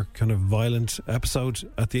ever kind of violent episode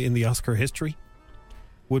in the Oscar history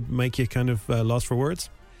would make you kind of lost for words.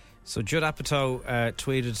 So Judd Apatow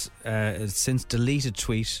tweeted, since deleted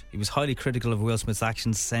tweet, he was highly critical of Will Smith's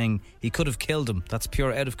actions, saying he could have killed him. That's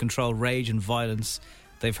pure out of control rage and violence.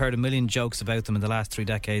 They've heard a million jokes about them in the last 3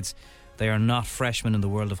 decades. They are not freshmen in the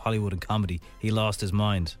world of Hollywood and comedy. He lost his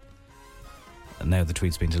mind. And now the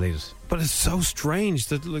tweet's been deleted. But it's so strange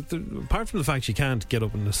that, apart from the fact you can't get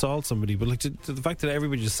up and assault somebody, but the fact that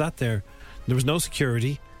everybody just sat there, there was no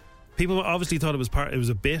security. People obviously thought it was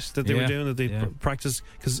a bit that they were doing, that they practiced.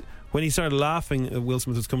 Because when he started laughing, Will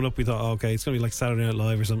Smith was coming up, we thought, oh, okay, it's going to be like Saturday Night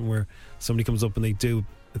Live or something where somebody comes up and they do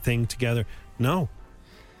a thing together. No,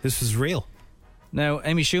 this is real. Now,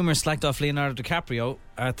 Amy Schumer slacked off Leonardo DiCaprio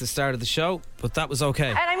at the start of the show, but that was okay.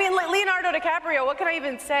 And I mean, Leonardo DiCaprio, what can I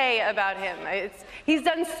even say about him? He's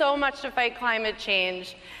done so much to fight climate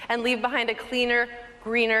change and leave behind a cleaner,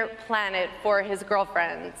 greener planet for his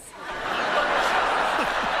girlfriends.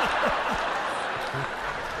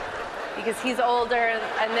 Because he's older and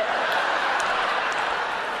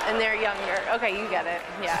they're younger. Okay, you get it.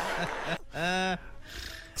 Yeah.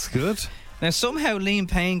 It's good. Now, somehow Liam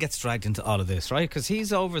Payne gets dragged into all of this, right? Because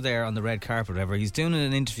he's over there on the red carpet or whatever. He's doing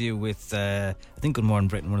an interview with, I think, Good Morning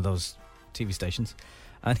Britain, one of those TV stations.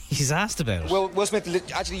 And he's asked about it. Well, Will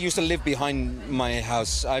Smith actually used to live behind my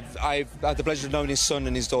house. I've had the pleasure of knowing his son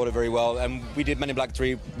and his daughter very well. And we did Men in Black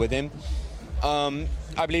 3 with him.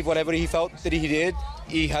 I believe whatever he felt that he did,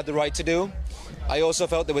 he had the right to do. I also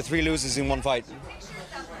felt there were 3 losers in one fight.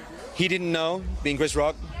 He didn't know, being Chris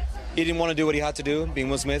Rock. He didn't want to do what he had to do, being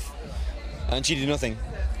Will Smith. And she did nothing,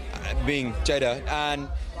 being Jada. And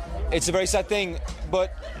it's a very sad thing,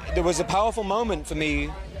 but there was a powerful moment for me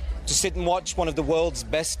to sit and watch one of the world's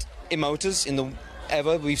best emoters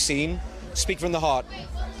ever we've seen speak from the heart.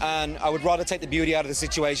 And I would rather take the beauty out of the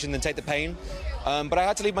situation than take the pain. But I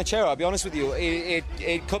had to leave my chair, I'll be honest with you.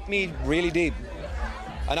 It cut me really deep.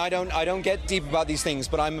 And I don't get deep about these things,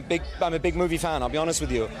 but I'm a big movie fan, I'll be honest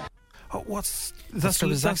with you. Oh, that's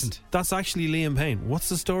actually Liam Payne. What's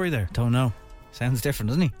the story there? Don't know. Sounds different,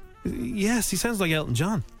 doesn't he? Yes, he sounds like Elton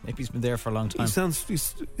John. Maybe he's been there for a long time.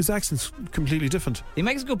 His accent's completely different. He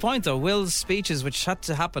makes a good point, though. Will's speeches, which had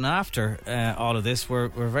to happen after all of this, were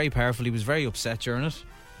very powerful. He was very upset during it.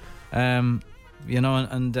 It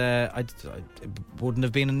wouldn't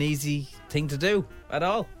have been an easy thing to do at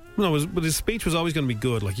all. No, but his speech was always going to be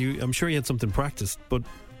good. I'm sure he had something practiced, but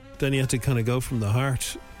then he had to kind of go from the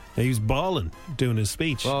heart. He was bawling doing his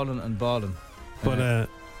speech. Bawling. But,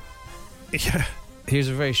 yeah. Here's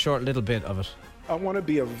a very short little bit of it. I want to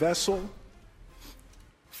be a vessel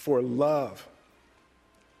for love.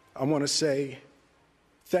 I want to say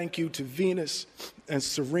thank you to Venus and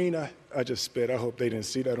Serena. I just spit. I hope they didn't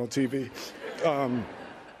see that on TV. I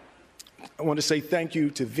want to say thank you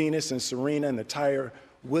to Venus and Serena and the entire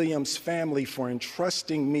Williams family for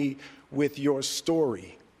entrusting me with your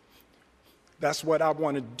story. That's what I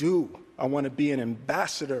want to do. I want to be an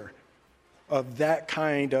ambassador of that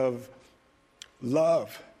kind of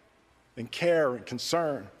love and care and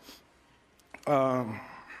concern. I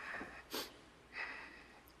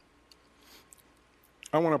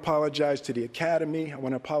want to apologize to the Academy. I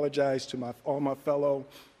want to apologize to all my fellow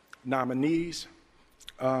nominees.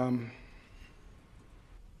 How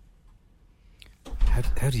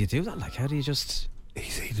do you do that? How do you just...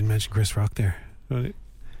 He didn't mention Chris Rock there. Right?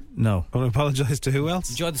 No. I want to apologise to who else?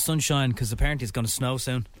 Enjoy the sunshine, because apparently it's going to snow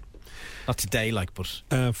soon. Not today, but...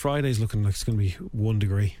 Friday's looking like it's going to be 1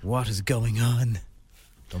 degree. What is going on?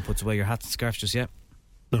 Don't put away your hats and scarves just yet.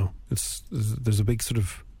 No, there's a big sort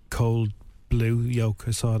of cold blue yoke.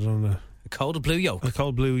 I saw it on a cold blue yoke? A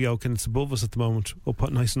cold blue yoke, and it's above us at the moment, up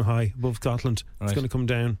nice and high, above Scotland. Right. It's going to come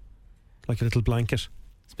down like a little blanket.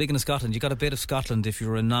 Speaking of Scotland, you got a bit of Scotland if you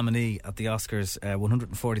were a nominee at the Oscars.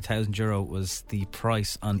 €140,000 was the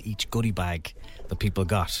price on each goodie bag that people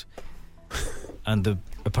got. And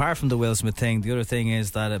apart from the Will Smith thing, the other thing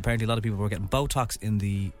is that apparently a lot of people were getting Botox in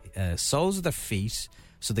the soles of their feet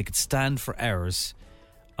so they could stand for hours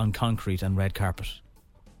on concrete and red carpet.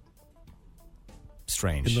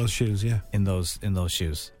 Strange. In those shoes, yeah. In those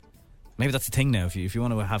shoes. Maybe that's the thing now. If you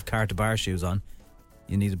want to have car-to-bar shoes on,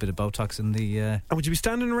 you need a bit of Botox in the... and would you be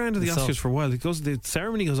standing around at the Oscars for a while? The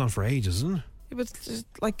ceremony goes on for ages, isn't it? Yeah, but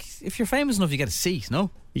like, if you're famous enough, you get a seat,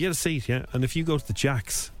 no? You get a seat, yeah. And if you go to the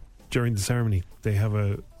Jacks during the ceremony, they have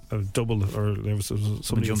a double, or there was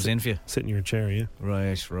somebody jumps in for you. Sit in your chair, yeah.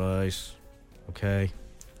 Right. Okay.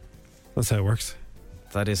 That's how it works.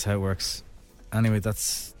 That is how it works. Anyway,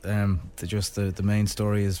 that's the main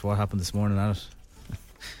story is what happened this morning at it.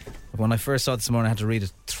 When I first saw it this morning, I had to read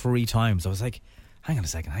it 3 times. I was like, hang on a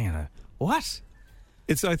second, what?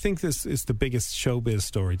 I think this is the biggest showbiz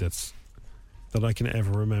story that I can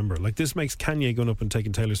ever remember. Like, this makes Kanye going up and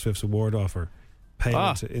taking Taylor Swift's award off her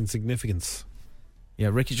pale into insignificance. Yeah,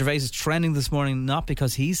 Ricky Gervais is trending this morning, not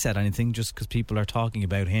because he said anything, just because people are talking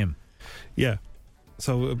about him. Yeah.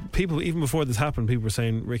 So people, even before this happened, people were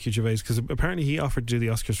saying Ricky Gervais, because apparently he offered to do the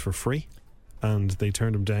Oscars for free and they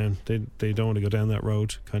turned him down. They don't want to go down that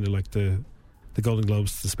road, kind of like the Golden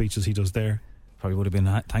Globes, the speeches he does there. Probably would have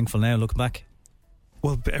been thankful now looking back.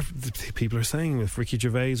 Well, people are saying if Ricky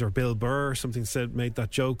Gervais or Bill Burr or something made that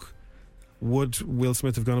joke, would Will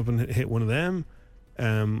Smith have gone up and hit one of them?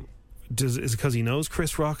 Is it because he knows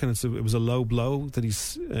Chris Rock and it was a low blow that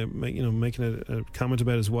he's making a comment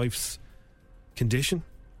about his wife's condition?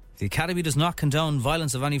 The Academy does not condone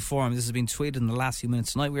violence of any form. This has been tweeted in the last few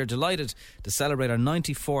minutes tonight. We are delighted to celebrate our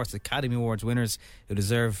 94th Academy Awards winners who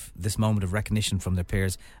deserve this moment of recognition from their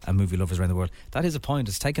peers and movie lovers around the world. That is a point.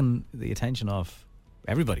 It's taken the attention of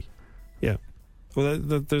everybody. Yeah. Well,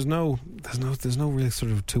 there's no real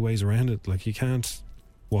sort of two ways around it. Like, you can't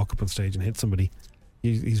walk up on stage and hit somebody.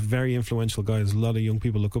 He's a very influential guy. There's a lot of young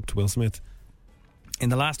people look up to Will Smith. In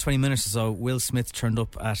the last 20 minutes or so, Will Smith turned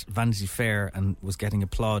up at Vanity Fair and was getting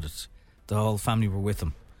applauded. The whole family were with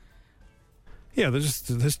him. Yeah, they're just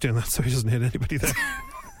doing that so he doesn't hit anybody there.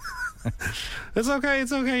 It's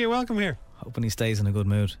okay, you're welcome here. Hoping he stays in a good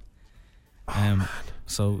mood.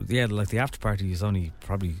 So, yeah, like the after party is only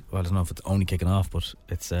probably, well, I don't know if it's only kicking off, but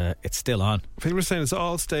it's still on. People are saying it's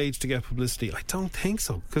all staged to get publicity. I don't think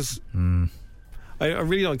so, because... I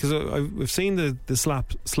really don't, because I've seen the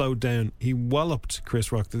slap slowed down. He walloped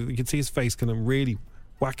Chris Rock. You could see his face kind of really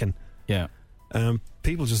whacking. Yeah.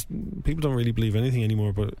 People don't really believe anything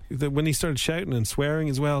anymore. But when he started shouting and swearing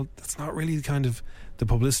as well, that's not really the kind of the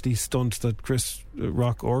publicity stunt that Chris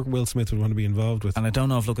Rock or Will Smith would want to be involved with. And I don't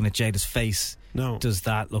know if looking at Jada's face, does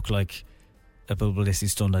that look like a publicity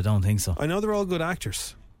stunt? I don't think so. I know they're all good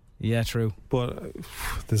actors. Yeah, true. But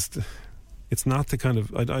it's not the kind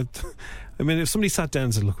of... I mean, if somebody sat down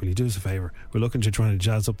and said, look, will you do us a favour? We're looking to trying to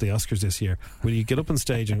jazz up the Oscars this year. Will you get up on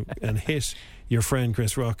stage and hit your friend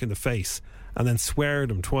Chris Rock in the face and then swear at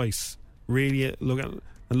him twice? Really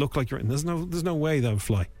look like you're... There's no way that would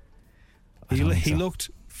fly. He looked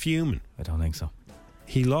fuming. I don't think so.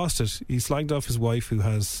 He lost it. He slagged off his wife, who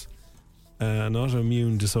has an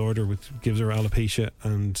autoimmune disorder which gives her alopecia,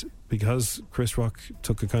 and because Chris Rock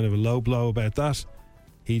took a kind of a low blow about that,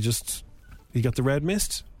 he got the red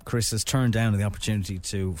mist. Chris has turned down the opportunity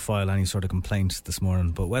to file any sort of complaint this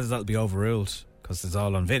morning, but whether that'll be overruled because it's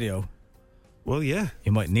all on video. Well, yeah,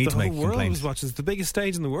 you might need to make a complaint. The whole world was watching. It's the biggest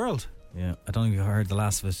stage in the world. Yeah, I don't think I've heard the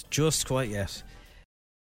last of it just quite yet.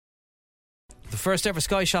 The first ever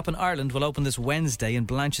Sky Shop in Ireland will open this Wednesday in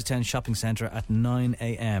Blanchardstown Shopping Centre at 9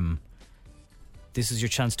 a.m. This is your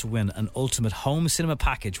chance to win an ultimate home cinema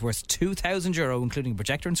package worth €2,000, including a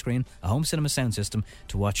projector and screen, a home cinema sound system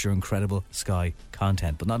to watch your incredible Sky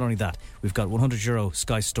content. But not only that, we've got €100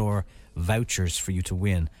 Sky Store vouchers for you to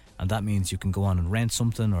win, and that means you can go on and rent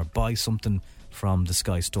something or buy something from the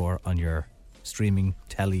Sky Store on your streaming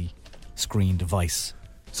telly screen device.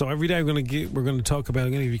 So every day I'm going to talk about,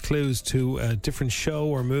 I'm going to give you clues to a different show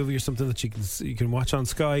or movie or something that you can watch on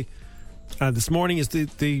Sky. This morning is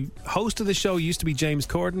the host of the show used to be James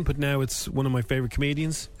Corden, but now it's one of my favourite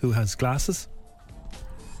comedians who has glasses.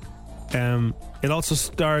 It also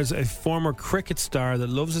stars a former cricket star that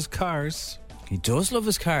loves his cars. He does love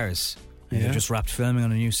his cars. Yeah. They've just wrapped filming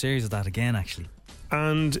on a new series of that again, actually.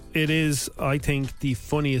 And it is, I think, the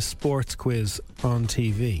funniest sports quiz on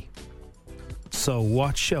TV. So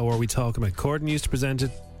what show are we talking about? Corden used to present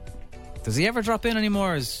it. Does he ever drop in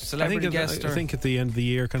anymore as celebrity guest? I think at the end of the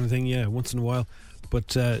year kind of thing, yeah, once in a while.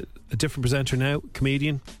 But a different presenter now,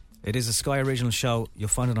 comedian. It is a Sky original show. You'll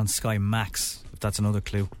find it on Sky Max, if that's another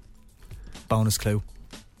clue. Bonus clue.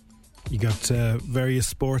 You got various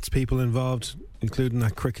sports people involved, including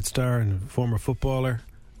that cricket star and former footballer.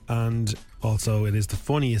 And also it is the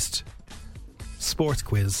funniest sports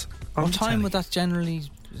quiz. What time would that generally?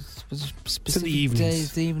 It's in the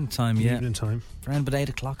evenings. The evening time, The yeah. evening time. Around about 8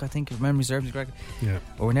 o'clock, I think, if memory serves me correctly. Yeah.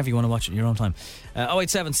 Or whenever you want to watch it in your own time.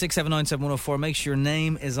 087 679 7104. Make sure your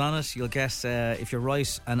name is on it. You'll guess if you're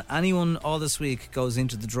right. And anyone all this week goes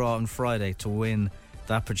into the draw on Friday to win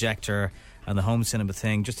that projector and the home cinema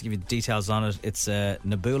thing. Just to give you the details on it, it's a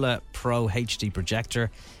Nebula Pro HD projector.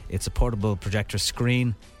 It's a portable projector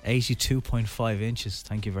screen, 82.5 inches.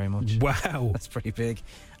 Thank you very much. Wow. That's pretty big.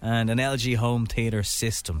 And an LG home theatre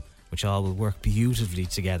system, which all will work beautifully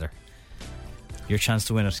together. Your chance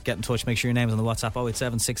to win it. Get in touch. Make sure your name is on the WhatsApp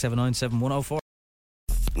 087 679 7104.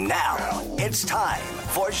 Now it's time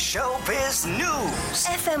for Showbiz News.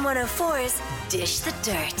 FM 104's Dish the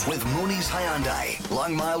Dirt. With Mooney's Hyundai,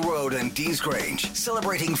 Long Mile Road and Dean's Grange,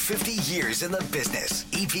 celebrating 50 years in the business.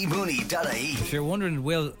 epmooney.ie. If you're wondering,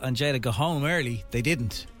 Will and Jada go home early, they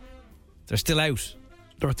didn't. They're still out.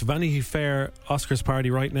 They're at the Vanity Fair Oscars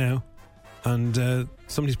party right now, and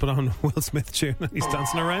somebody's put on Will Smith tune and he's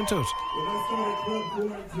dancing around to it. When I started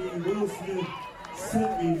club quarantine, Will Smith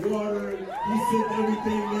sent me water. He sent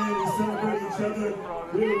everything, man. We celebrate each other.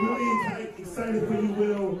 We're really excited for you,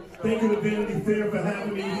 Will. Thank you to Vanity Fair for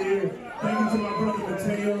having me here. Thank you to my brother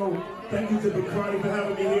Mateo. Thank you to Bacardi for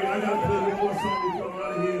having me here. I gotta play one more song before I'm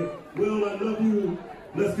out of here. Will, I love you.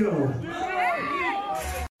 Let's go.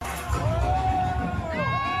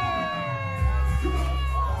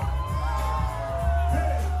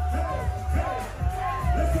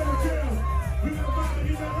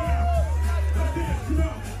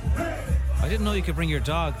 I didn't know you could bring your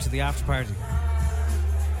dog to the after party.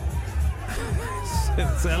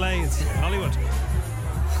 It's LA, it's Hollywood.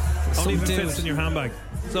 Only if it dude. fits in your handbag.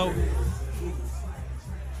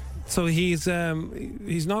 So he's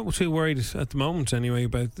not too worried at the moment anyway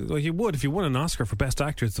about, like, you would if you won an Oscar for Best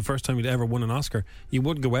Actor. It's the first time you'd ever won an Oscar. You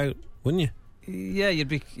would go out, wouldn't you? Yeah, you'd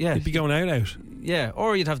be going out. Yeah,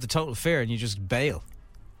 or you'd have the total fear and you just bail.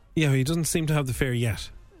 Yeah, he doesn't seem to have the fear yet.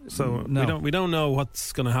 So No. we don't know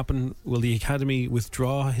what's going to happen. Will the Academy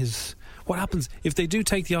withdraw his? What happens if they do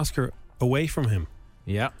take the Oscar away from him?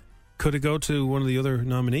 Yeah, could it go to one of the other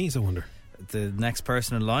nominees? I wonder. The next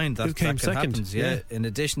person in line that came could second? happen. Yeah. In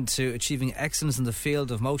addition to achieving excellence in the field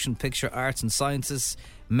of motion picture arts and sciences,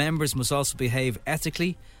 members must also behave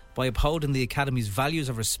ethically by upholding the Academy's values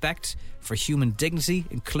of respect for human dignity,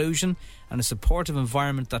 inclusion, and a supportive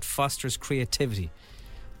environment that fosters creativity.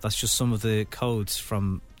 That's just some of the codes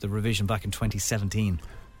from the revision back in 2017.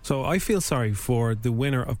 So I feel sorry for the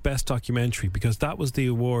winner of Best Documentary, because that was the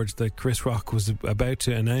award that Chris Rock was about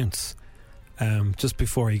to announce just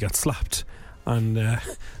before he got slapped. And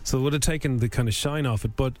so it would have taken the kind of shine off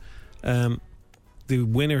it. But the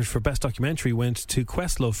winner for Best Documentary went to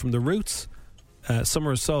Questlove from The Roots,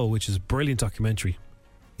 Summer of Soul, which is a brilliant documentary.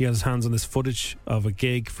 He had his hands on this footage of a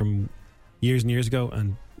gig from years and years ago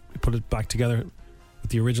and put it back together with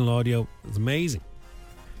the original audio. It was amazing.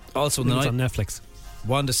 Also, it's on Netflix.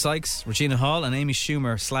 Wanda Sykes, Regina Hall and Amy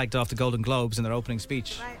Schumer slagged off the Golden Globes in their opening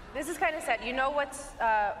speech. Right. This is kind of sad. You know what's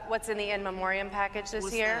in the in memoriam package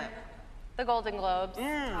this year? That? The Golden Globes. They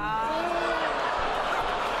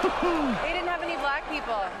didn't have any black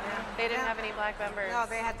people. They didn't have any black members. No,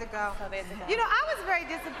 they had to go. So they had to go. You know, I was very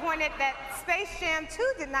disappointed that Space Jam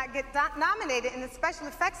 2 did not get nominated in the special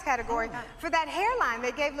effects category for that hairline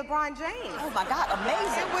they gave LeBron James. Oh my God,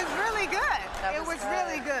 amazing. It was really good. It was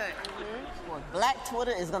really good. Well, Black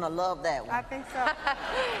Twitter is gonna love that one. I think so.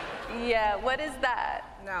 Yeah, what is that?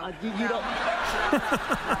 No. You don't.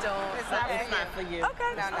 Don't. It's not for you.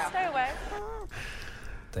 Okay, I'll stay away.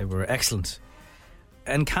 They were excellent.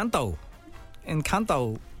 Encanto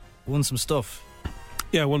won some stuff.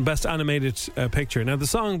 Yeah, won Best Animated Picture. Now the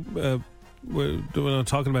song when I'm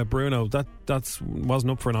talking about Bruno, that's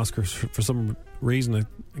wasn't up for an Oscar for some reason.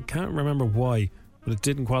 I can't remember why, but it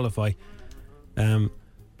didn't qualify.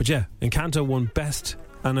 But yeah, Encanto won Best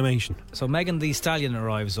Animation. So Megan Thee Stallion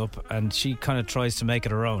arrives up and she kind of tries to make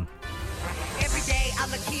it her own. Every day all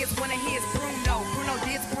the kids wanna hear is Bruno. Bruno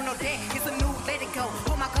this, Bruno that. It's a new let it go.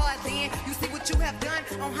 Oh my God, then you see what you have done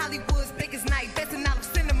on Hollywood's biggest night. Best in all of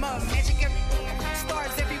cinema. Magic everywhere,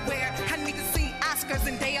 stars everywhere. I need to see Oscars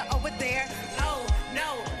and they are over there. Oh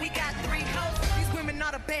no, we got 3 hosts. These women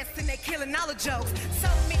are the best and they killing all the jokes. So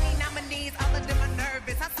many nominees, all of them are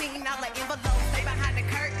nervous. I seen all the envelopes, they behind the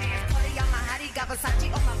curtains. Party on my hottie, got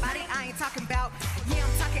Versace on my body. I ain't talking about, yeah,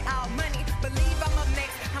 I'm talking all money. Believe I'm up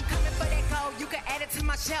next, I'm coming for that gold. You can add it to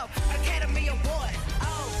my shelf, Academy Award.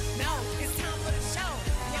 Oh no, it's time for the show.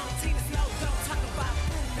 Young Tina Snow, don't talk about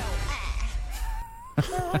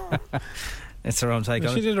Bruno. It's her own take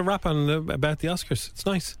on She it. did a rap on about the Oscars. It's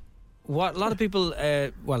nice. What a lot of people,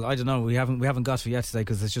 well, I don't know. We haven't got to it yet today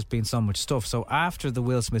because there's just been so much stuff. So after the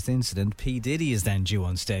Will Smith incident, P. Diddy is then due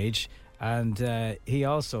on stage, and he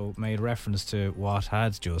also made reference to what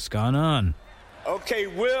had just gone on. Okay,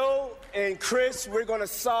 Will and Chris, we're gonna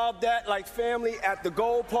solve that like family at the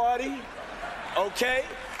gold party. Okay,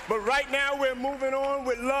 but right now we're moving on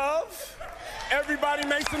with love. Everybody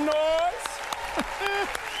make some noise.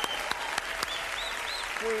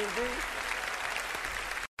 Queen B.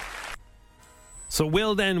 So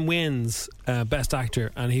Will then wins Best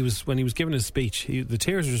Actor, and when he was giving his speech, the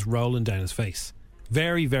tears were just rolling down his face.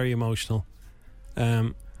 Very, very emotional.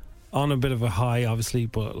 On a bit of a high, obviously,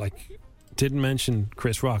 but didn't mention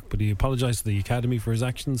Chris Rock, but he apologised to the Academy for his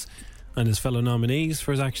actions and his fellow nominees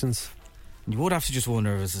for his actions. You would have to just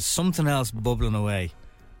wonder, is there something else bubbling away?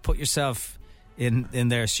 Put yourself in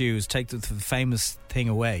their shoes, take the famous thing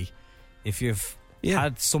away. If you've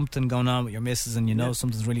had something going on with your missus and you know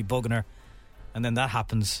something's really bugging her, and then that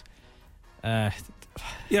happens.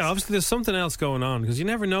 Obviously there's something else going on, because you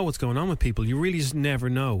never know what's going on with people. You really just never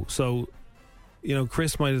know. So,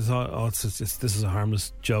 Chris might have thought, this is a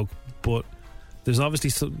harmless joke, but there's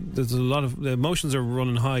obviously there's a lot of the emotions are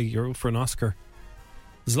running high. You're up for an Oscar.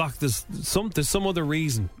 There's some other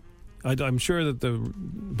reason. I'm sure that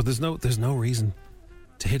but there's no reason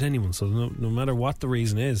to hit anyone. So no matter what the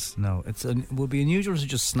reason is, no, it would be unusual to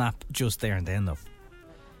just snap just there and then, though.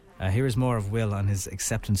 Here is more of Will on his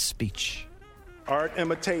acceptance speech. Art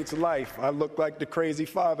imitates life. I look like the crazy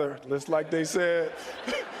father, just like they said.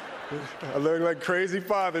 I look like crazy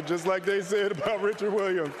father, just like they said about Richard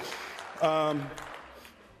Williams.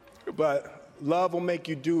 But love will make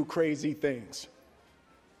you do crazy things.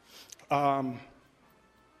 To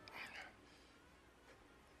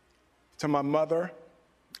my mother,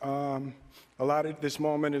 a lot of this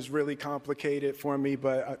moment is really complicated for me,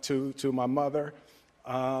 but to my mother,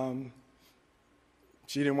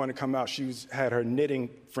 she didn't want to come out. She had her knitting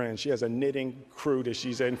friends. She has a knitting crew that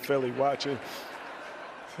she's in Philly watching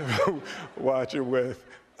with.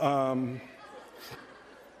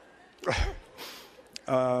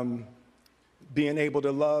 Being able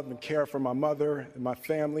to love and care for my mother and my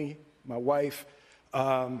family, my wife.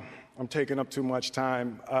 I'm taking up too much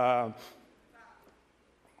time.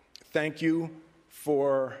 Thank you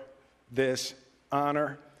for this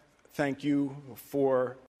honor. Thank you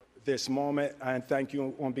for this moment, and thank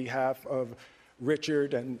you on behalf of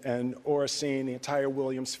Richard and Oracene, the entire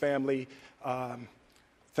Williams family.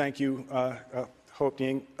 Thank you. Hope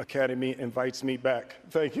the Academy invites me back.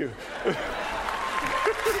 Thank you.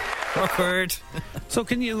 Awkward. So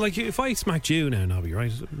can you, if I smacked you now, Nobby,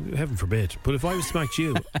 right? Heaven forbid. But if I smacked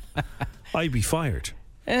you, I'd be fired.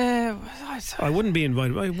 I wouldn't be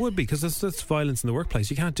invited. I would be, because that's violence in the workplace.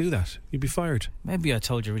 You can't do that. You'd be fired. Maybe I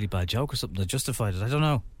told you a really bad joke or something that justified it. I don't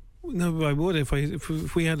know. No, I would if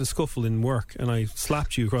we had a scuffle in work and I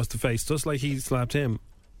slapped you across the face just like he slapped him.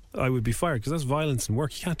 I would be fired, because that's violence in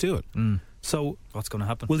work. You can't do it. So what's going to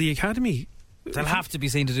happen? Will the Academy? They'll have to be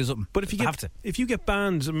seen to do something. But if you get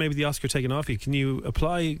banned and maybe the Oscar taken off you, can you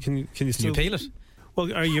apply? Can you still appeal it?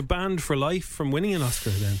 Well, are you banned for life from winning an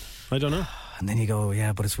Oscar then? I don't know. And then you go,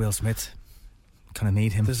 yeah, but it's Will Smith. Kind of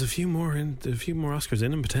need him. There's a few more Oscars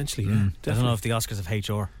in him potentially. Yeah, I don't know if the Oscars have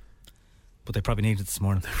HR, but they probably need it this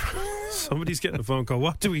morning. Somebody's getting a phone call.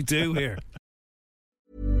 What do we do here?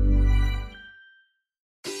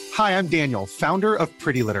 Hi, I'm Daniel, founder of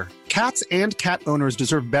Pretty Litter. Cats and cat owners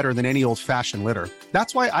deserve better than any old-fashioned litter.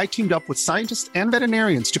 That's why I teamed up with scientists and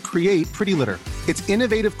veterinarians to create Pretty Litter. Its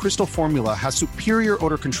innovative crystal formula has superior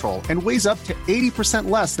odor control and weighs up to 80%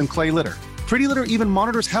 less than clay litter. Pretty Litter even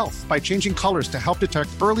monitors health by changing colors to help detect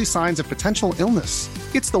early signs of potential illness.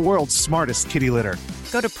 It's the world's smartest kitty litter.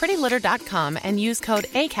 Go to prettylitter.com and use code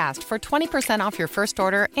ACAST for 20% off your first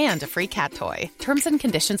order and a free cat toy. Terms and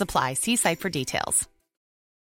conditions apply. See site for details.